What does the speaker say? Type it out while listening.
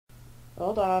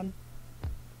Hold on.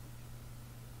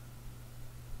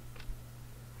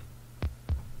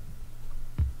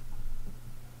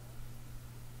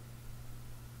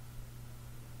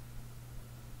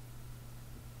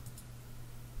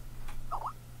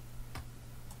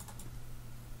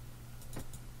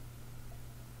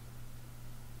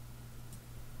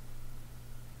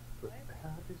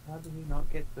 How did he not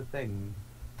get the thing?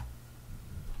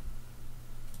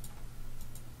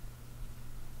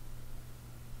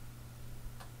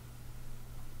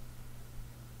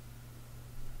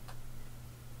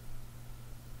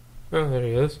 Oh, there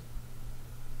he is.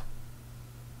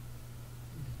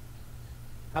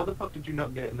 How the fuck did you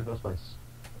not get it in the first place?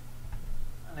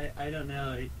 I don't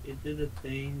know. It did a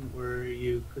thing where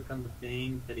you click on the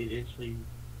thing that it actually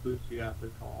boosts you out the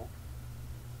call.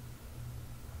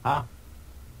 Ah.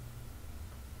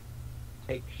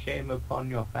 Take shame upon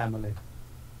your family.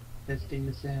 Testing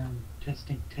the sound.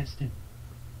 Testing.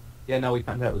 Yeah, no, we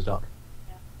found out it was Doc.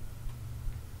 Yeah. It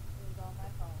was all my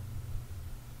fault.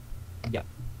 Yep.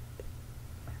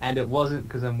 And it wasn't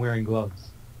because I'm wearing gloves.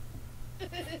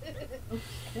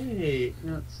 Okay,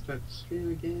 now let's start the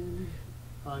stream again.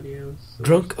 Audio. Source.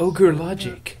 Drunk ogre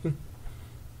logic.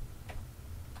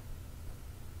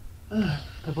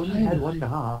 I've only had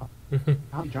 1.5.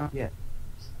 I'm drunk yet.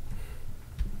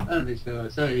 I don't think so.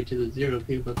 Sorry to the 0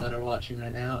 people that are watching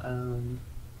right now.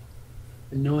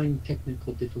 Annoying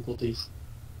technical difficulties.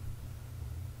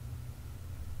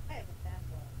 I have a bad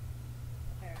one,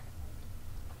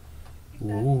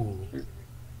 apparently. Ooh.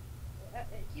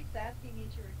 It keeps asking me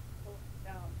to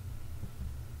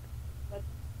but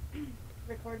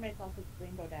record myself with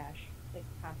Rainbow Dash, like,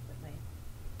 constantly.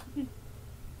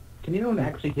 Can anyone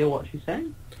actually hear what she's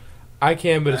saying? I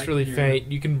can, but I it's really can.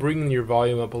 faint. You can bring your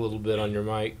volume up a little bit on your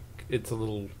mic. It's a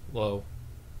little low.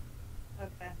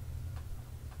 Okay.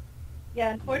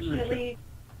 Yeah, unfortunately,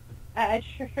 I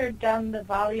turned down the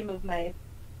volume of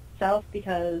myself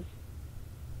because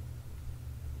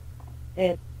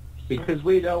it... Because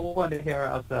we don't want to hear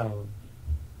ourselves.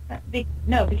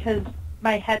 No, because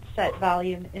my headset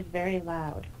volume is very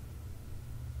loud.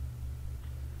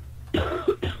 Well,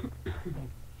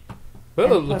 it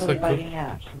I'm looks totally like bugging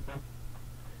out.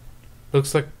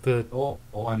 looks like the Oh,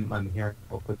 I'm hearing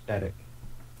awkward static.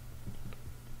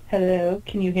 Hello,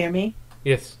 can you hear me?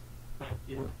 yes.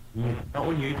 Not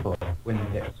when you talk, when you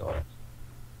get source.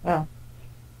 Oh.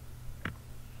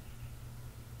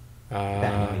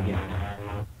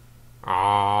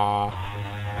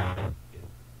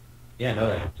 Yeah, no,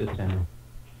 that's just him.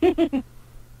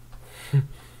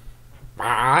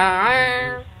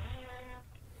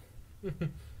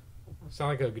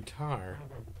 Sound like a guitar.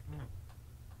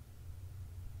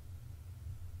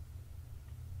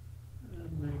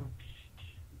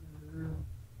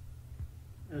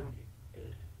 Okay.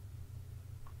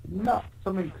 Not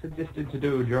something suggested to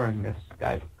do during this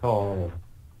Skype call.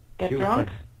 Get drunk?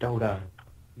 Dota.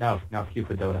 No,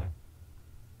 Cupid Dota.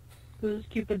 Who's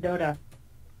Cupid Dota?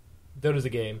 Dota's a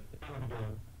game.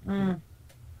 Mm.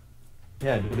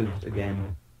 Yeah, it is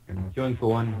again. I'm queuing for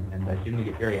one, and I seem to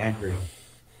get very angry.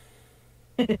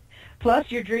 Plus,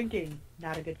 you're drinking.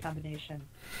 Not a good combination.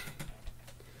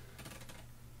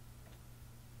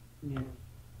 Yeah.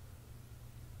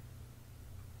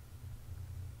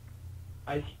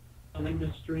 I think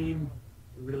the stream,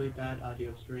 really bad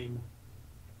audio stream.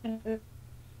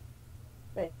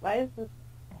 Wait, why is this?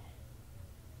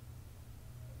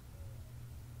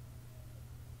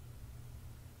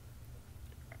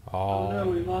 Oh no,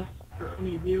 we lost our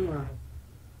only viewer.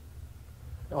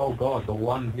 Oh god, the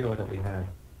one viewer that we had.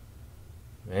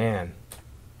 Man,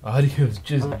 audio's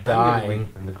just I'm gonna dying.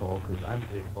 wait for the call because I'm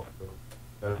really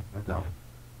myself.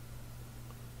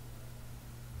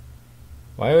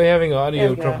 Why are we having audio There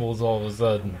we go. troubles all of a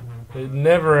sudden? It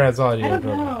never has audio I don't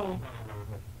trouble. know.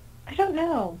 I don't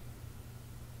know.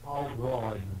 Oh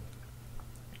god.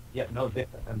 Yep, no,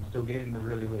 I'm still getting the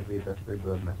really weird feedback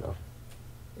of myself.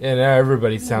 And now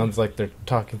everybody sounds like they're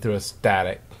talking through a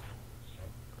static.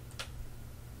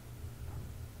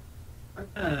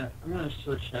 I'm gonna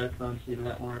switch headphones, see if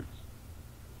that works.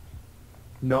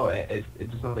 No, it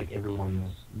just sounds like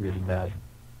everyone's really bad.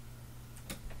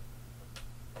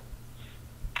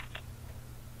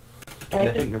 And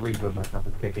I think the reverb myself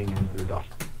is kicking in through Doc.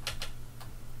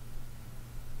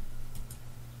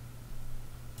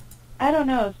 I don't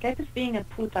know. Skype is being a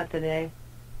puta today.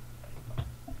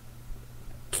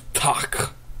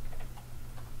 Talk.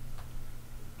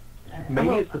 Maybe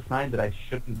it's a sign that I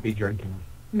shouldn't be drinking.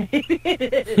 Maybe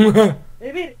it is.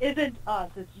 Maybe it isn't us.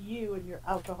 It's you and your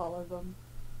alcoholism.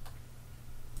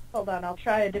 Hold on. I'll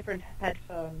try a different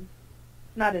headphone.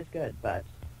 Not as good, but...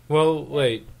 Well,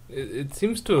 wait. It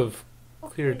seems to have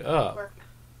cleared up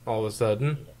all of a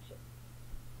sudden.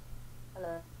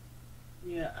 Hello.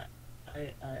 Yeah,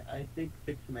 I think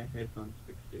fixing my headphones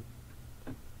fixed it.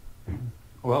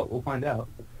 Well, we'll find out.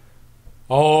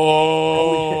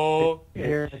 Oh,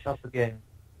 Hearing it up again.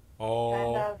 And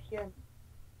oh. here.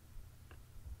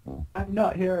 I'm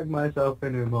not hearing myself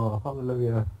anymore.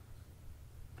 Hallelujah.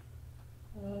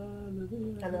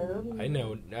 Hello. I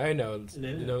know. Hello.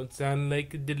 You don't sound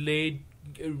like a delayed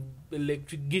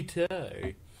electric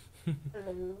guitar.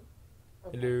 Hello.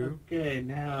 Hello. Okay,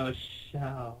 now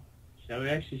shall we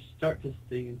actually start this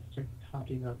thing and start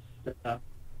talking about stuff?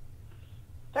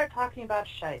 Start talking about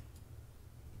shite.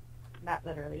 Not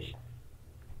literally shite.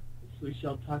 So we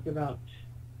shall talk about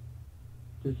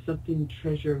the something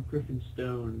treasure of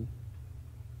Griffonstone.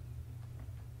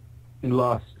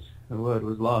 Lost. The word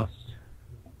was lost.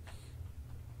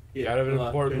 Got an lost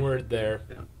important treasure word of there.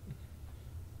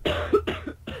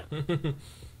 Griffonstone.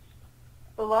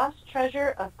 The lost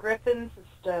treasure of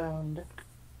Griffonstone.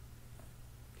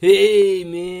 Hey,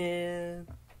 man.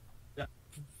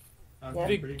 I'm Yeah.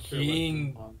 pretty sure it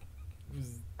King. wasn't long.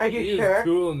 Are you It was sure?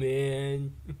 cool,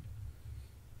 man.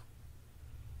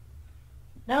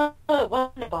 No, it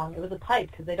wasn't a bong. It was a pipe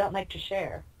because they don't like to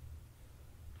share.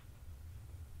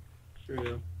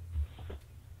 True.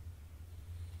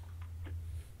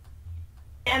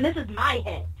 And this is my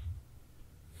head.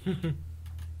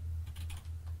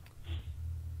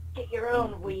 Get your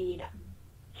own weed.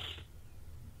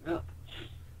 Well,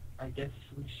 I guess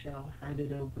we shall hand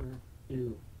it over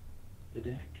to the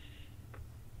decks.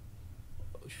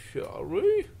 Shall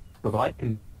we? But I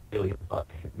can really fuck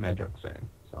magic saying,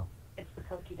 so. It's the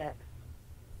Koki deck.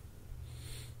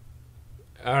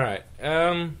 Alright.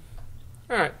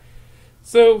 Alright.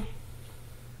 So.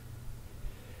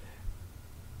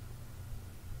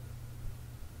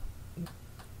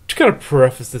 To kind of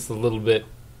preface this a little bit,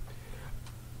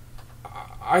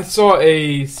 I saw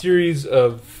a series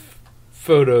of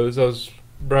photos. I was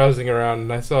browsing around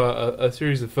and I saw a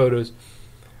series of photos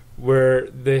where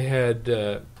they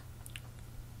had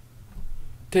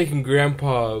taken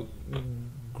Grandpa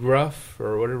Gruff,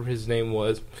 or whatever his name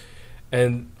was,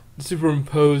 and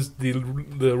superimposed the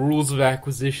rules of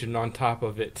acquisition on top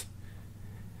of it.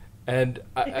 And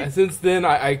since then,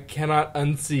 I cannot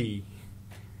unsee.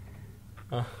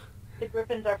 The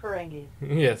Griffins are Ferengis.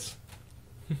 Yes.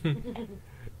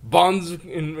 Bonds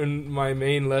in my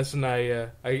main lesson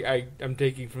I'm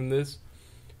taking from this.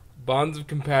 Bonds of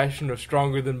compassion are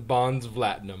stronger than bonds of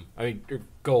latinum. Or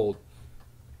gold.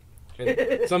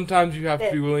 And sometimes you have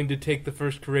to be willing to take the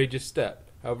first courageous step,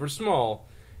 however small,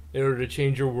 in order to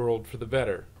change your world for the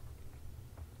better.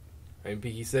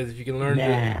 Pinky says if you can learn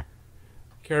to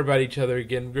care about each other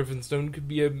again, Griffonstone could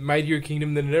be a mightier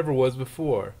kingdom than it ever was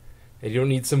before. And you don't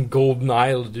need some golden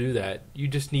isle to do that. You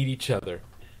just need each other.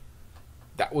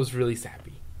 That was really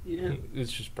sappy. Yeah.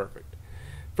 It's just perfect.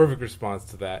 Perfect response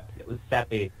to that. It was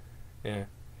sappy. Yeah.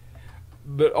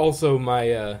 But also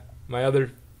my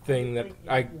other thing that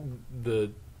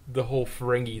the whole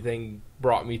Ferengi thing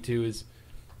brought me to is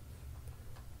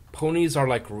ponies are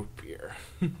like root beer.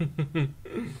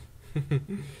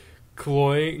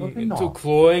 Well, so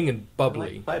cloying and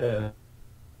bubbly. Like cider.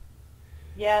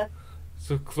 Yes.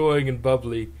 So cloying and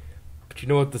bubbly. But you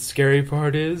know what the scary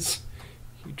part is?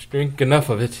 You drink enough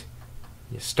of it,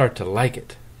 you start to like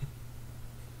it.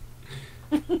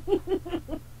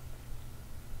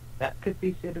 That could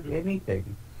be said of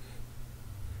anything.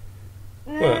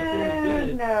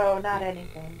 No, not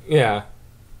anything. Yeah.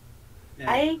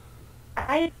 I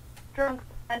drunk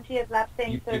plenty of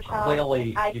lapsang You sochal.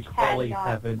 clearly cannot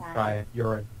haven't stand. tried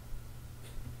urine.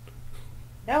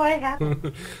 No, I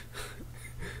haven't.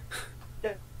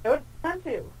 Don't want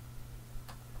to.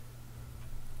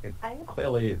 It's I-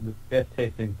 clearly the best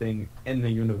tasting thing in the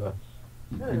universe.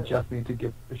 You Ugh. just need to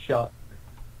give it a shot.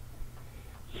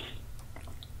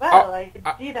 Well, I can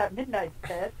see that midnight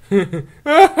set.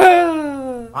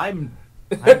 I'm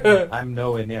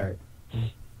nowhere near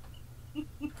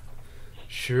it.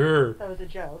 Sure. That was a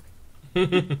joke.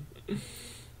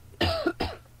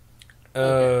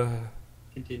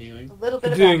 Continuing. A little bit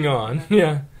Continuing of on,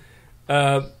 yeah.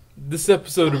 This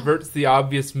episode averts the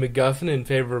obvious MacGuffin in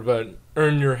favor of an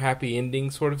earn your happy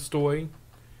ending sort of story.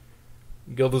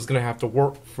 Gilda's going to have to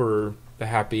work for the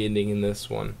happy ending in this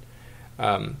one.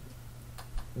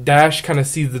 Dash kind of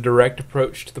sees the direct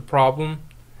approach to the problem,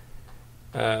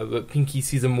 but Pinky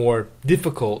sees a more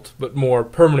difficult but more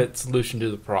permanent solution to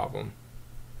the problem.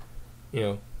 You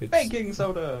know, it's Baking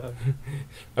soda.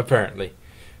 apparently.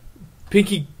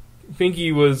 Pinky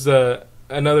was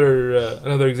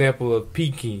another example of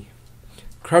Pinky,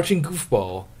 crouching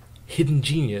goofball, hidden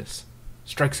genius,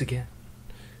 strikes again.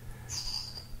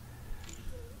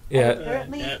 Yeah.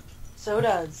 Apparently, so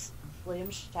does William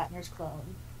Shatner's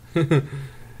clone.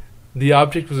 The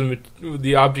object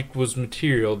was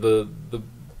material. The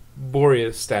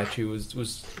Boreas statue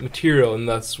was material and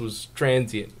thus was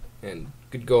transient and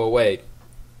could go away,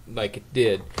 like it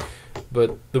did.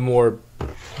 But the more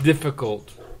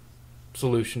difficult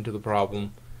solution to the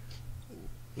problem,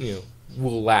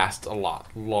 will last a lot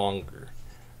longer.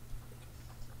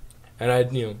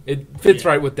 And it fits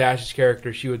right with Dash's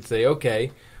character. She would say,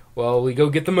 "Okay, well, we go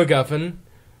get the MacGuffin,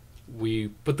 we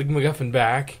put the MacGuffin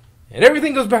back, and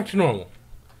everything goes back to normal,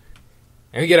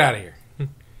 and we get out of here."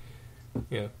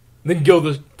 Then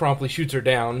Gilda promptly shoots her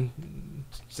down,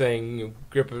 saying,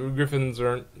 "Griffins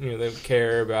aren't, they don't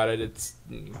care about it."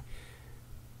 And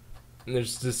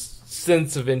there's this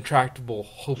sense of intractable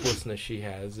hopelessness she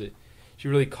has. She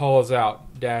really calls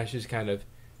out Dash's kind of,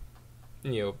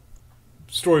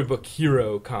 storybook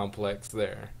hero complex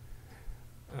there.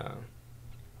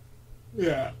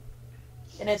 Yeah.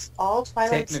 And it's all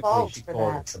Twilight's fault she for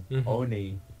called that. it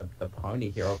the pony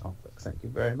hero complex. Thank you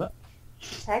very much.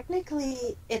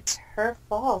 Technically, it's her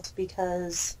fault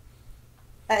because...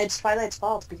 it's Twilight's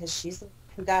fault because she's the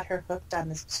who got her hooked on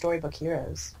this storybook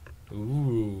heroes.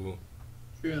 Ooh.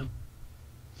 True.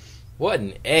 What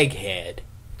an egghead.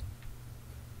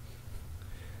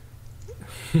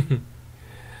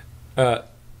 I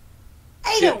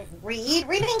don't read.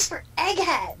 Reading's for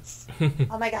eggheads.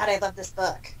 Oh my god, I love this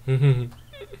book.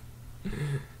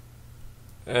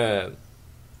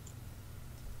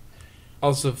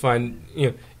 Also find,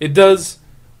 it does,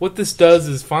 what this does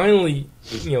is finally,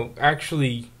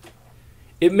 actually,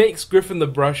 it makes Griffin the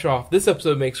Brush Off, this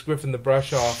episode makes Griffin the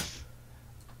Brush Off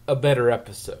a better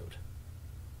episode.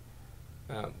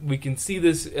 We can see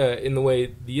this in the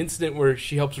way, the incident where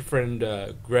she helps her friend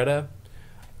Greta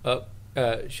up,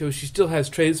 shows she still has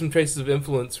some traces of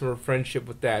influence from her friendship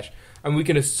with Dash. And we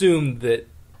can assume that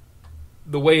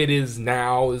the way it is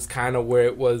now is kind of where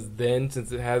it was then,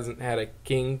 since it hasn't had a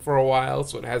king for a while,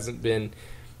 so it hasn't been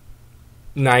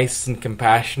nice and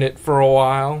compassionate for a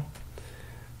while.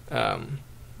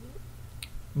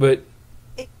 But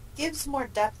it gives more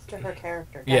depth to her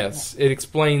character. Yes, it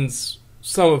explains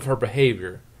some of her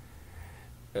behavior.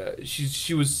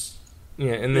 She was,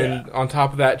 and then on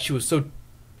top of that, she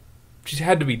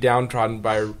had to be downtrodden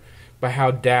by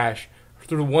how Dash,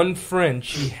 through one friend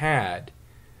she had,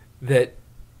 that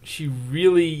she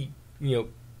really,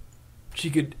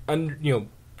 she could, kind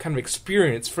of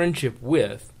experience friendship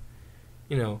with,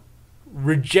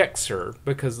 rejects her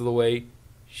because of the way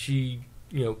she,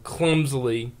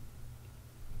 clumsily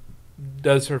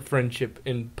does her friendship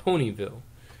in Ponyville.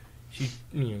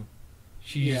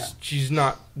 She's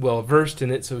not well versed in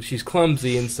it, so she's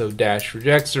clumsy, and so Dash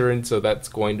rejects her, and so that's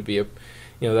going to be a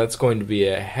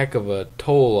heck of a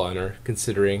toll on her,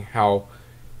 considering how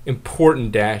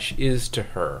important Dash is to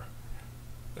her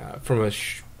from a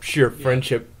sheer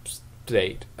friendship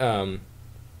state. And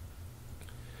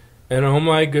oh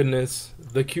my goodness,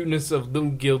 the cuteness of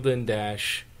little Gilda and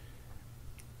Dash.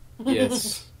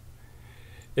 Yes.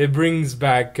 It brings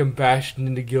back compassion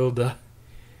into Gilda.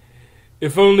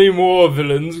 If only more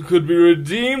villains could be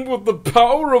redeemed with the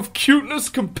power of cuteness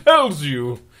compels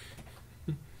you.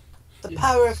 The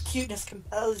power of cuteness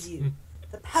compels you.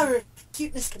 The power of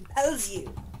cuteness compels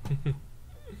you.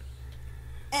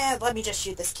 And let me just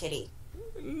shoot this kitty.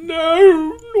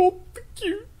 No, not the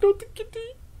kitty.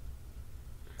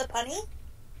 The bunny?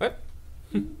 What?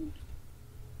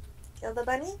 Kill the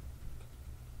bunny?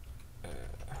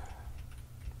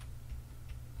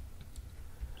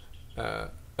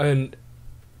 And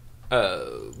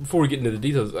before we get into the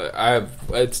details,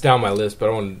 it's down my list, but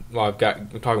I'm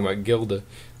talking about Gilda.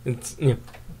 It's,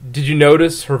 did you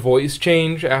notice her voice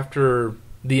change after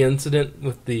the incident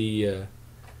with the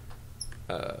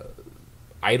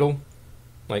idol?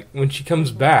 Like, when she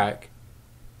comes back,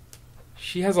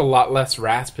 she has a lot less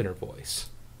rasp in her voice.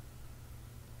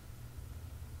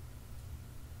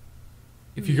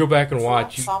 If you go back and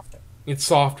watch, it's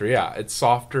softer. Yeah, it's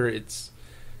softer. It's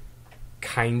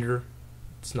kinder.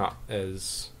 It's not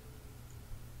as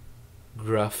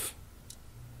gruff.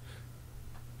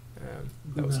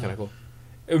 That was kind of cool.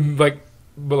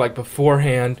 But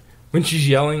beforehand, when she's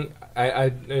yelling,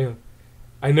 I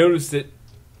noticed it.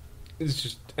 It's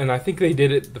just, and I think they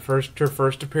did it her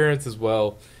first appearance as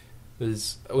well.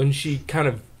 Is when she kind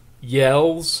of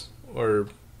yells or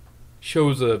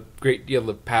shows a great deal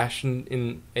of passion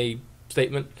in a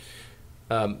statement.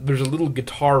 There's a little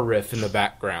guitar riff in the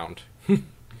background, and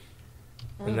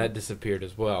that disappeared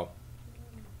as well.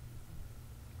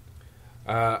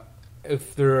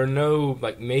 If there are no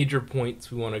major points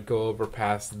we want to go over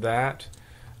past that,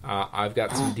 I've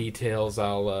got some details.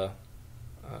 I'll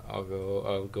go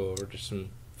over just some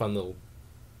fun little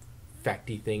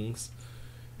facty things.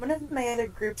 One of my other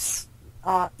groups,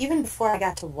 even before I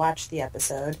got to watch the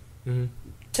episode,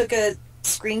 took a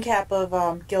screen cap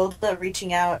of Gilda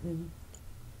reaching out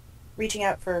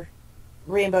for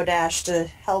Rainbow Dash to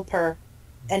help her,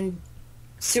 and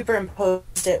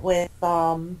superimposed it with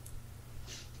one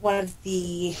of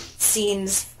the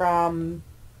scenes from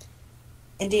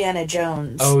Indiana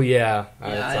Jones. Oh yeah,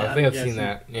 Yeah, I think I've I'm seen guessing.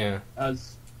 that. Yeah. I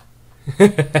was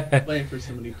waiting for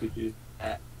somebody to do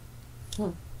that.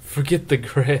 Forget the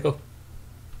Grail.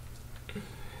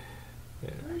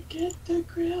 Forget the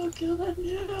grill, Gilda.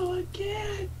 No, I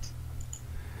can't.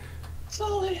 That's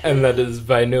all I have. And that is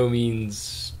by no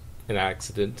means an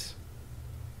accident.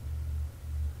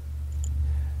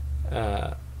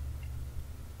 Okay,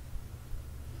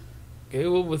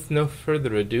 well, with no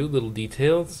further ado, little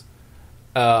details.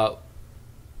 One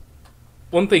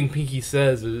thing Pinky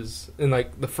says is, in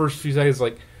like the first few seconds,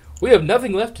 like, we have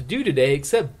nothing left to do today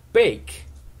except bake.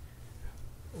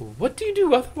 What do you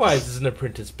do otherwise as an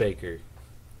apprentice baker?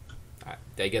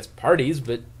 I guess parties,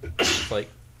 but like,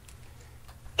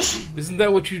 isn't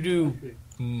that what you do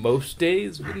most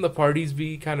days? Wouldn't the parties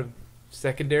be kind of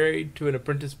secondary to an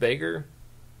apprentice baker?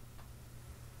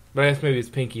 But I guess maybe it's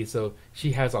Pinky, so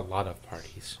she has a lot of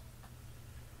parties.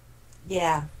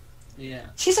 Yeah. Yeah.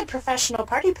 She's a professional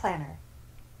party planner.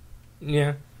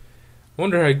 Yeah. I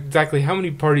wonder exactly how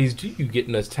many parties do you get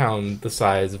in a town the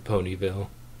size of Ponyville?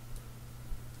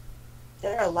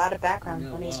 There are a lot of background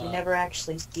Yeah, ponies we wow. never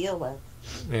actually deal with.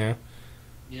 Yeah.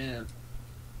 Yeah.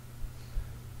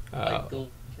 Uh, Like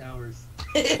golden showers.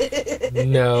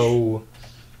 no.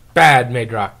 Bad,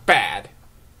 Maidrock. Bad.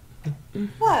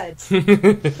 What?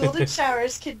 Golden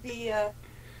showers could be,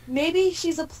 maybe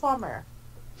she's a plumber.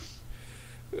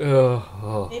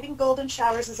 Oh. Maybe Golden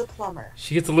Showers is a plumber.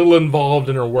 She gets a little involved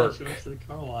in her work. She works at the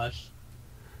car wash.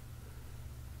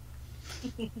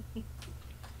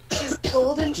 She's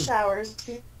Golden Showers.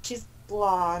 She's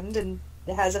blonde and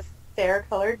has a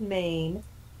fair-colored mane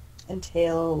and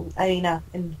tail,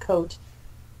 and coat.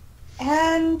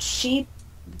 And she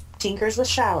tinkers with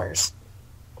showers.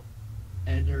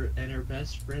 And her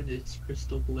best friend is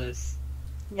Crystal Bliss.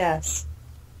 Yes.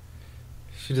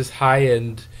 She does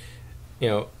high-end,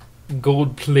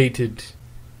 gold-plated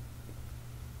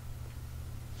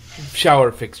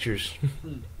shower fixtures.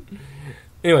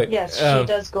 Anyway. Yes, she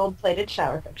does gold-plated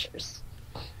shower fixtures.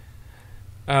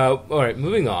 All right,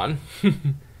 moving on.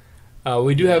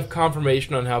 We do have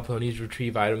confirmation on how ponies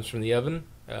retrieve items from the oven.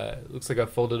 Looks like a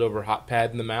folded-over hot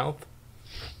pad in the mouth.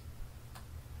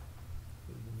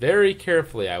 Very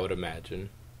carefully, I would imagine.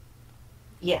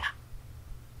 Yeah.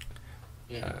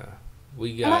 Yeah.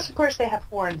 We got... Unless, of course, they have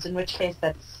horns, in which case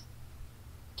that's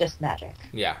just magic.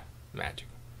 Yeah, magic.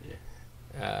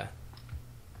 Yeah.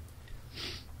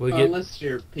 We Well, get... unless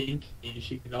you're pink,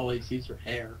 she could always use her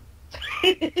hair.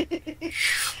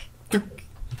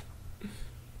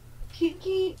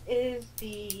 Kiki is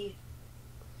the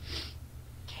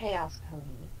chaos pony.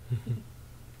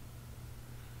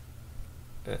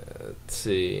 Let's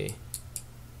see.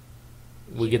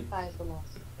 We She get... defies the laws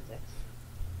of physics.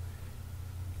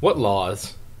 What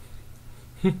laws?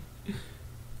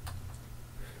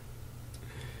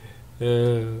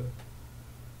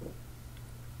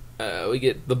 We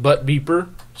get the butt beeper.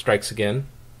 Strikes again.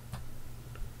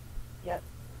 Yep.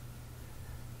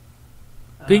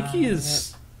 Pinky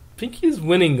is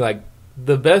winning like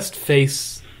the best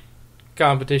face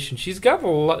competition. She's got a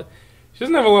lot. She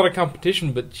doesn't have a lot of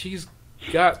competition, but she's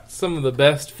got some of the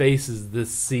best faces this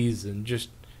season. Just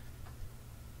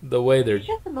the way they're. She's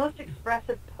just the most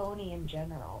expressive pony in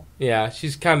general. Yeah,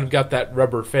 she's kind of got that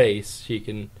rubber face. She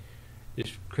can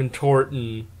just contort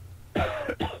and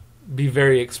be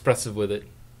very expressive with it.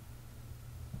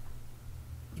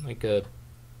 Like a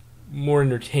more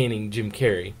entertaining Jim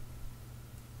Carrey.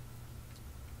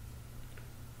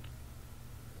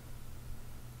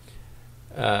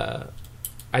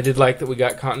 I did like that we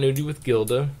got continuity with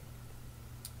Gilda.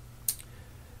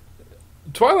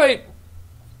 Twilight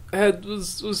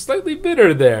was slightly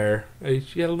bitter there.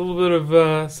 She had a little bit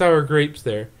of sour grapes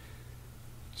there.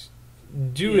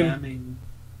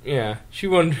 Yeah, she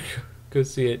wanted to go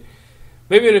see it.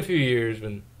 Maybe in a few years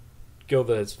when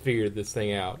Gilda has figured this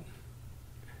thing out.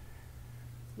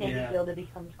 Maybe Yeah. Gilda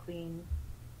becomes queen.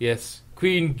 Yes,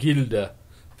 Queen Gilda.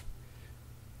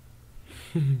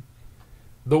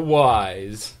 The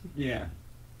wise. Yeah.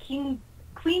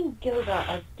 Queen Gilda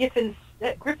of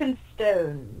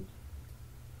Griffonstone.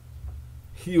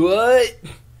 What?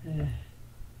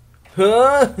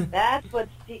 Huh? That's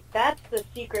the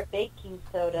secret baking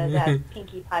soda that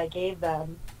Pinkie Pie gave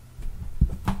them.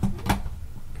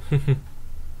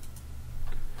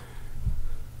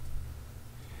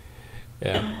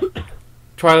 Yeah.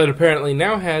 Twilight apparently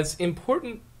now has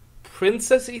important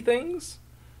princessy things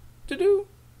to do.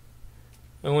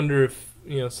 I wonder if,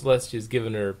 Celestia's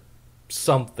given her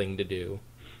something to do.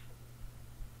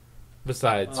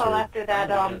 Besides Well, her after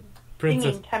that princess.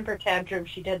 singing temper tantrum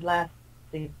she did last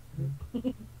season.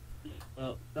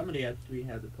 Well, somebody has to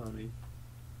have the pony.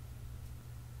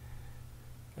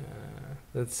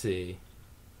 Let's see.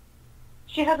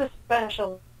 She has a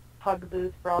special hug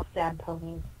booth for all sad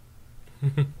ponies.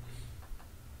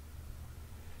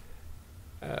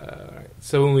 Alright,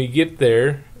 so when we get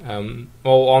there, on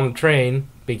the train,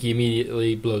 Pinkie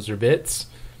immediately blows her bits,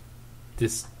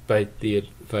 despite the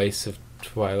advice of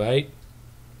Twilight.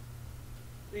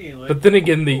 Anyway, But then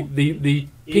again, the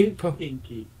pink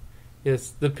Pinkie.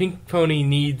 Yes, the pink pony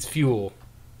needs fuel.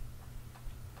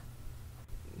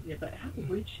 Yeah, but how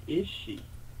rich is she?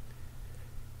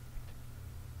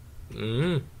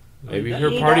 Maybe Oh,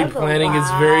 her she party does a planning is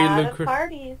lot very of lucrative.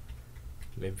 parties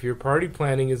Maybe her party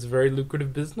planning is a very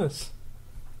lucrative business.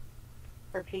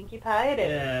 for Pinkie Pie. It is.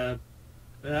 Yeah,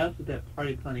 but that's what that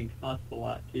party planning costs a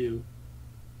lot too.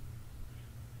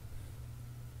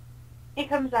 It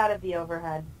comes out of the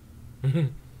overhead.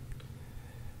 In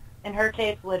her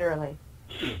case, literally.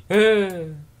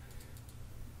 I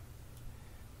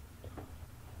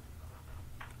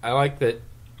like that.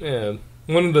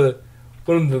 One of the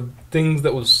things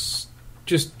that was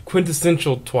just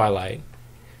quintessential Twilight.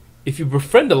 If you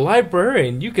befriend a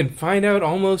librarian, you can find out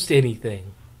almost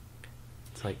anything.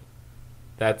 It's like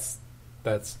that's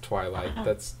Twilight.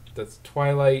 That's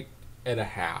Twilight and a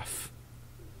half.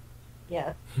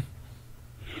 Yes.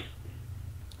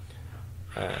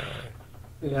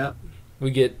 Yeah. We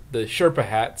get the Sherpa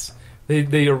hats.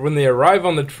 They are, when they arrive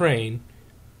on the train,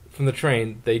 from the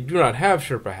train, they do not have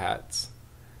Sherpa hats.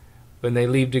 When they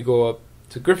leave to go up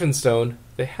to Griffonstone,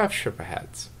 they have Sherpa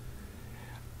hats.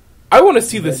 I want to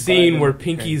see the scene where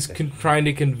Pinkie's trying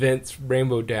to convince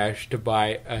Rainbow Dash to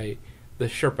buy the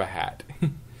Sherpa hat. Oh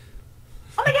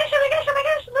my gosh, oh my gosh, oh my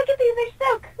gosh, look at these, they're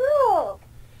so cool.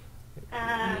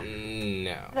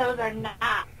 No. Those are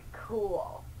not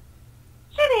cool.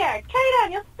 Sure they are, try it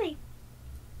on, you'll see.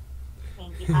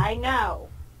 Pinkie, I know.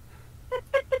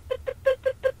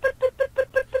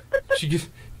 She gives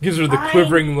her the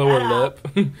quivering lower lip.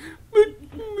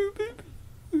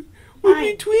 We'll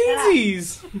be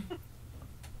twinsies.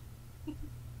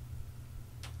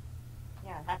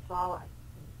 Yeah, that's all.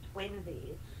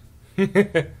 Twinsies.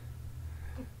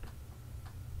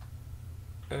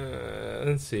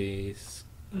 Let's see.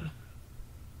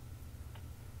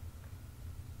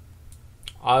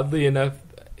 Oddly enough,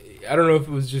 I don't know if it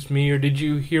was just me or did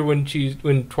you hear when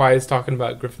Twi is talking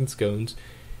about Griffin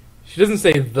she doesn't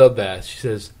say the best, she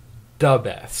says da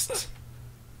best.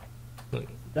 The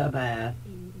best.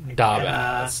 Da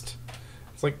best.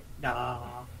 It's like,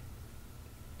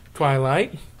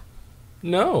 Twilight?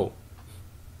 No.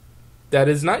 That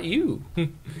is not you.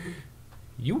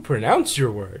 You pronounce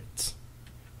your words.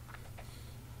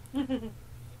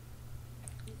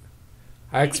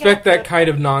 I expect that kind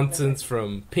of nonsense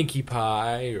from Pinkie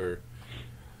Pie or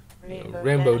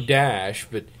Rainbow Dash,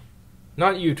 but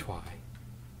not you, Twi.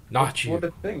 Not you. What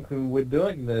to think when we're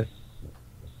doing this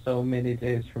so many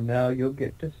days from now, you'll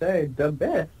get to say the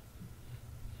best.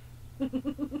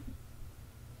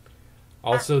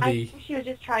 Also, I think she was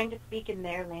just trying to speak in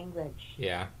their language.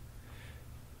 Yeah.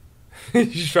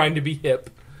 She's trying to be hip.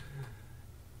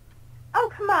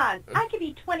 Oh, come on. I could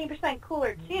be 20%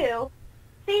 cooler, too.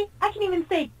 See? I can even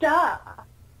say duh.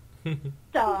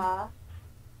 Duh.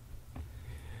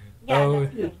 Yeah, Oh,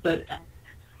 that's but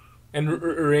and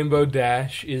Rainbow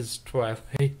Dash is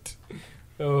Twilight.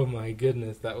 Oh my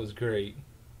goodness, that was great.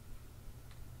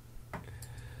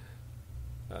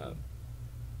 I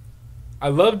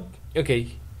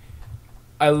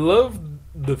love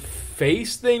the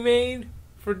face they made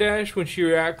for Dash when she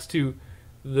reacts to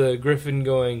the Griffin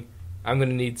going, I'm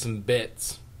gonna need some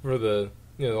bits for the,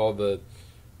 all the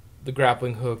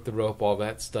grappling hook, the rope, all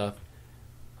that stuff.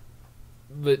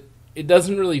 But it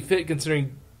doesn't really fit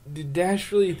considering, did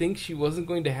Dash really think she wasn't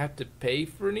going to have to pay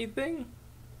for anything?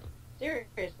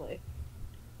 seriously.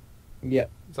 Yeah.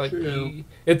 It's like, True.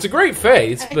 it's a great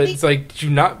face, I but think- it's like, did you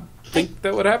not think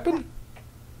that would happen?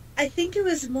 I think it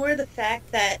was more the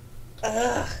fact that,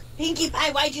 Pinkie Pie,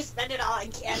 why'd you spend it all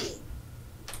on candy?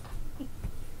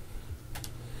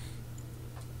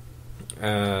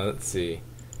 Let's see.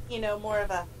 More of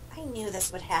a, I knew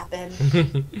this would happen.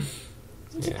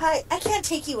 Pinkie Yeah. Pie, I can't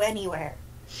take you anywhere.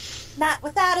 Not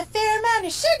without a fair amount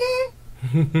of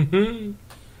sugar.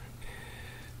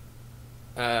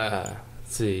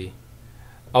 Let's see.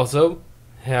 Also,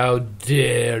 how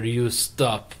dare you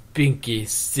stop Pinky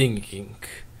singing?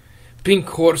 Pink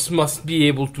Horse must be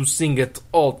able to sing at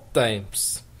all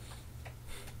times.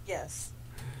 Yes.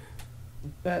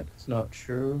 That's not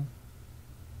true.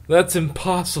 That's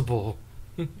impossible.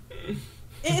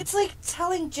 It's like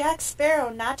telling Jack Sparrow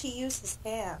not to use his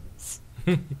hands.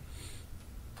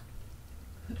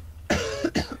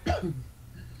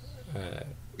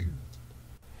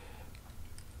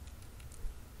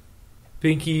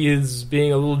 Pinky is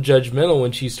being a little judgmental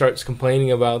when she starts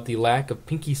complaining about the lack of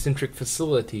Pinky-centric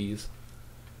facilities.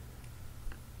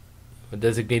 A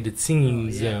designated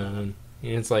singing zone.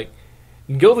 And it's like,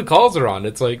 Gilda calls her on it.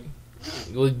 It's like,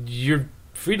 well, you're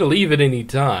free to leave at any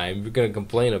time. You're going to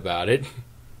complain about it.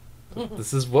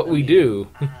 This is what we do.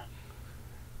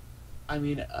 I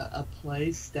mean, a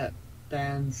place that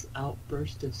bans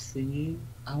outbursts of singing,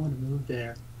 I want to move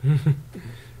there.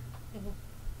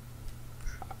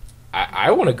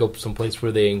 I want to go someplace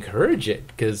where they encourage it,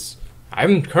 because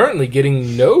I'm currently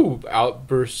getting no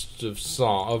outbursts of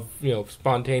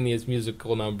spontaneous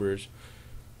musical numbers.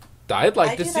 I'd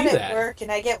like to see that. I do that at work, and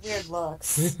I get weird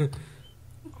looks.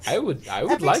 I would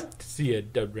like to see a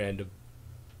random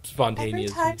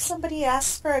spontaneous. Every time somebody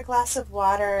asks for a glass of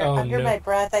water, under my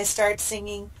breath, I start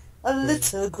singing, "A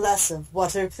little glass of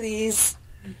water, please."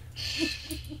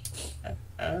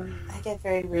 I get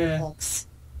very weird looks.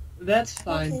 That's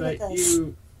fine, but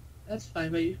you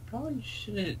probably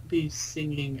shouldn't be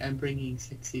singing "I'm Bringing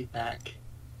Sexy Back."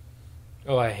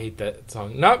 Oh, I hate that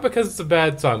song. Not because it's a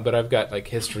bad song, but I've got like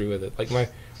history with it. Like my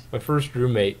first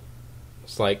roommate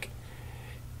was like,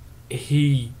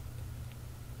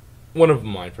 one of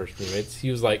my first roommates,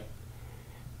 he was like,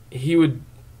 he would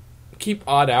keep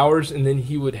odd hours, and then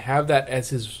he would have that as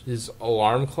his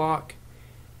alarm clock,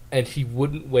 and he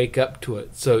wouldn't wake up to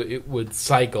it, so it would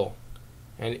cycle.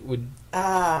 And it would,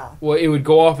 it would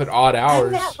go off at odd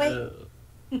hours.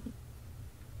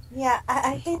 Yeah,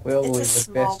 I hate Well, it's was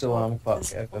the best alarm clock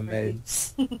ever made.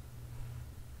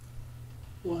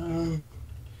 Wow.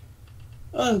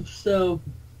 Oh, so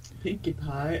Pinkie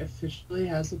Pie officially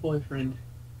has a boyfriend.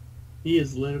 He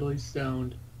is literally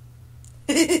stoned.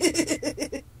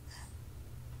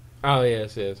 Oh,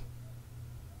 yes. There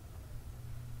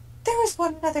was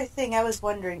one other thing I was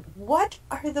wondering. What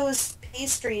are those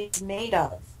pastries made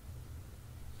of?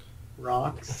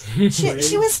 Rocks.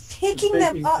 She was picking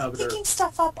them up, picking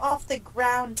stuff up off the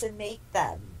ground to make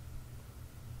them.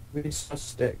 We saw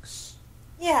sticks.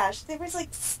 Yeah, there was like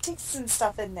sticks and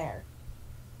stuff in there.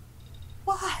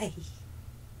 Why?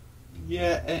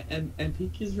 Yeah, and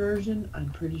Pinky's version,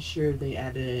 I'm pretty sure they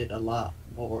added a lot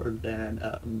more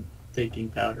than baking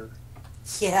powder.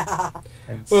 Yeah.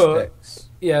 And sticks.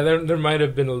 Yeah, there might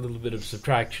have been a little bit of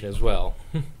subtraction as well.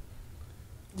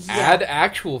 Add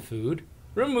actual food,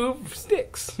 remove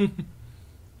sticks.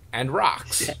 And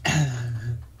rocks.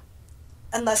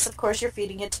 Unless, of course, you're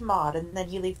feeding it to Maud, and then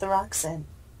you leave the rocks in.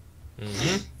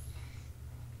 Mm-hmm.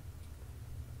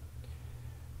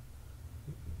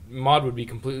 Maud would be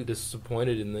completely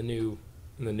disappointed in the new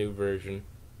version.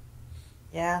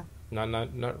 Yeah. Not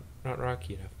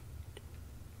rocky enough.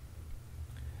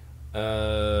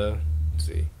 Let's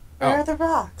see. Where are the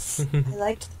rocks? I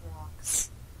liked the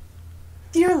rocks.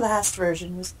 Your last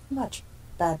version was much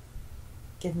better.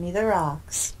 Give me the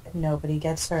rocks, and nobody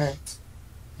gets hurt.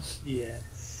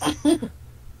 Yes.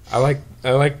 I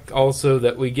like also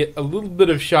that we get a little bit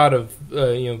of shot of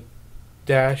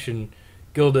Dash and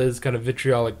Gilda as kind of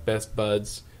vitriolic best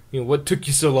buds. What took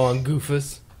you so long,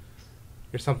 Goofus?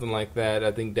 Or something like that.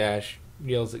 I think Dash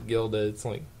yells at Gilda. It's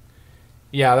like,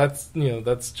 yeah,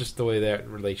 that's just the way that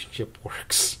relationship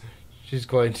works. She's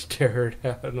going to tear her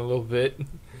down a little bit.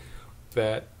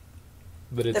 But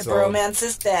it's the bromance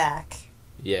is back.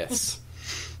 Yes.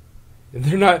 And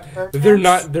they're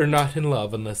not in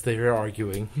love unless they are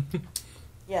arguing.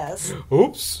 Yes.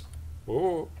 Oops.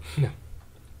 Oh. No.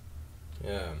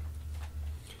 Yeah.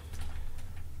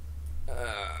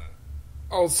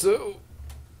 Also,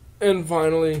 and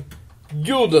finally,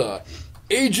 Gilda,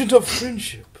 agent of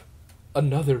friendship,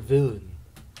 another villain,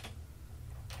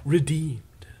 redeemed.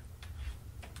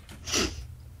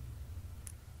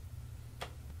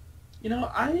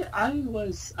 I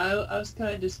was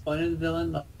kind of disappointed in the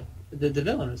villain. The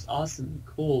villain was awesome and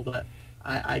cool, but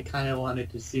I kind of wanted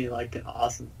to see like an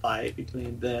awesome fight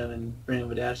between them and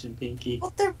Rainbow Dash and Pinky.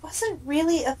 Well, there wasn't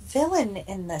really a villain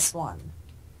in this one.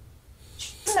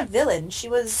 She wasn't a villain. She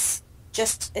was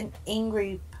just an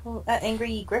angry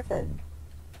griffin.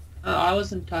 I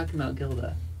wasn't talking about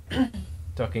Gilda.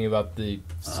 Talking Talking about the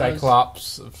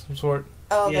Cyclops of some sort?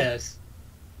 Oh, Yes.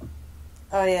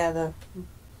 Oh yeah, the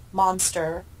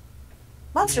monster.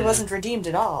 Monster wasn't redeemed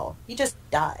at all. He just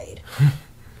died.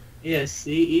 Yes,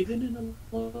 see, even in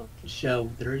a local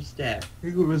show, there's death. He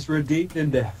was redeemed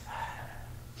in death.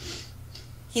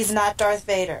 He's not Darth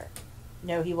Vader.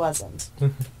 No, he wasn't.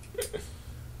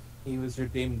 He was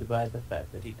redeemed by the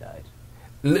fact that he died.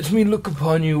 Let me look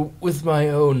upon you with my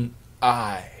own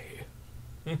eye.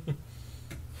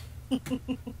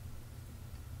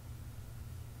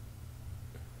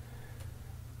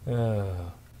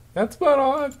 That's about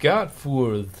all I've got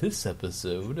for this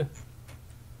episode.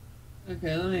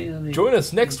 Okay, let me... Join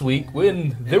us next week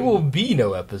when there will be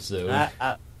no episode.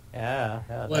 Yeah.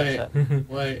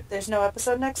 Wait. There's no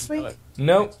episode next week?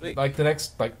 Nope, Next week. like the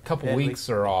next couple weeks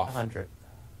are off. 100.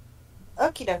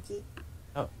 Okie dokie.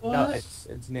 Oh, What? no, it's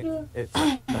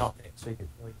not next week,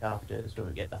 it's the week after is when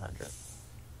we get the 100.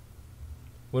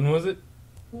 When was it?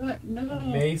 What? No.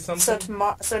 May something?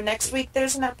 So next week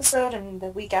there's an episode, and the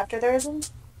week after there isn't?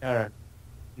 No.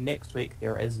 Next week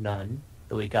there is none.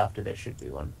 The week after there should be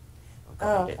one.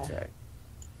 Oh, okay. Sorry.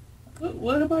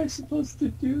 What am I supposed to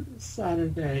do this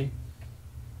Saturday?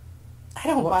 I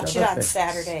don't watch it on other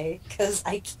Saturday, because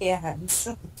I can't.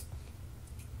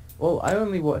 Well, I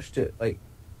only watched it,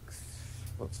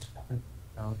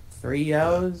 3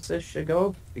 hours-ish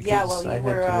ago. Because Yeah, well, I you had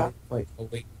were, to wait, a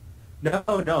week. No,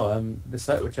 the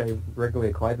site which I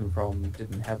regularly acquire them from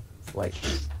didn't have,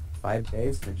 5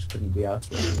 days, and I just couldn't be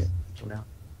asked watching it until now.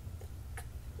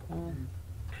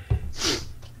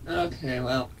 Okay,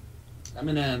 well, I'm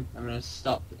gonna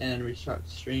stop and restart the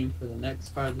stream for the next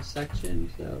part of the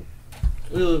section. So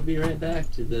we'll be right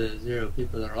back to the 0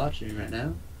 people that are watching right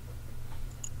now.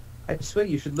 I swear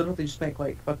you should literally just make,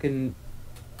 fucking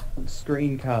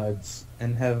screen cards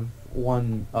and have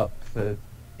one up for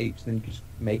each, then you just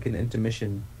make an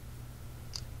intermission.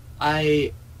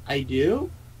 I do,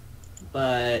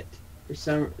 but for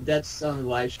some that's on the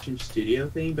live stream studio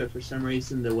thing. But for some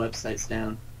reason the website's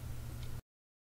down.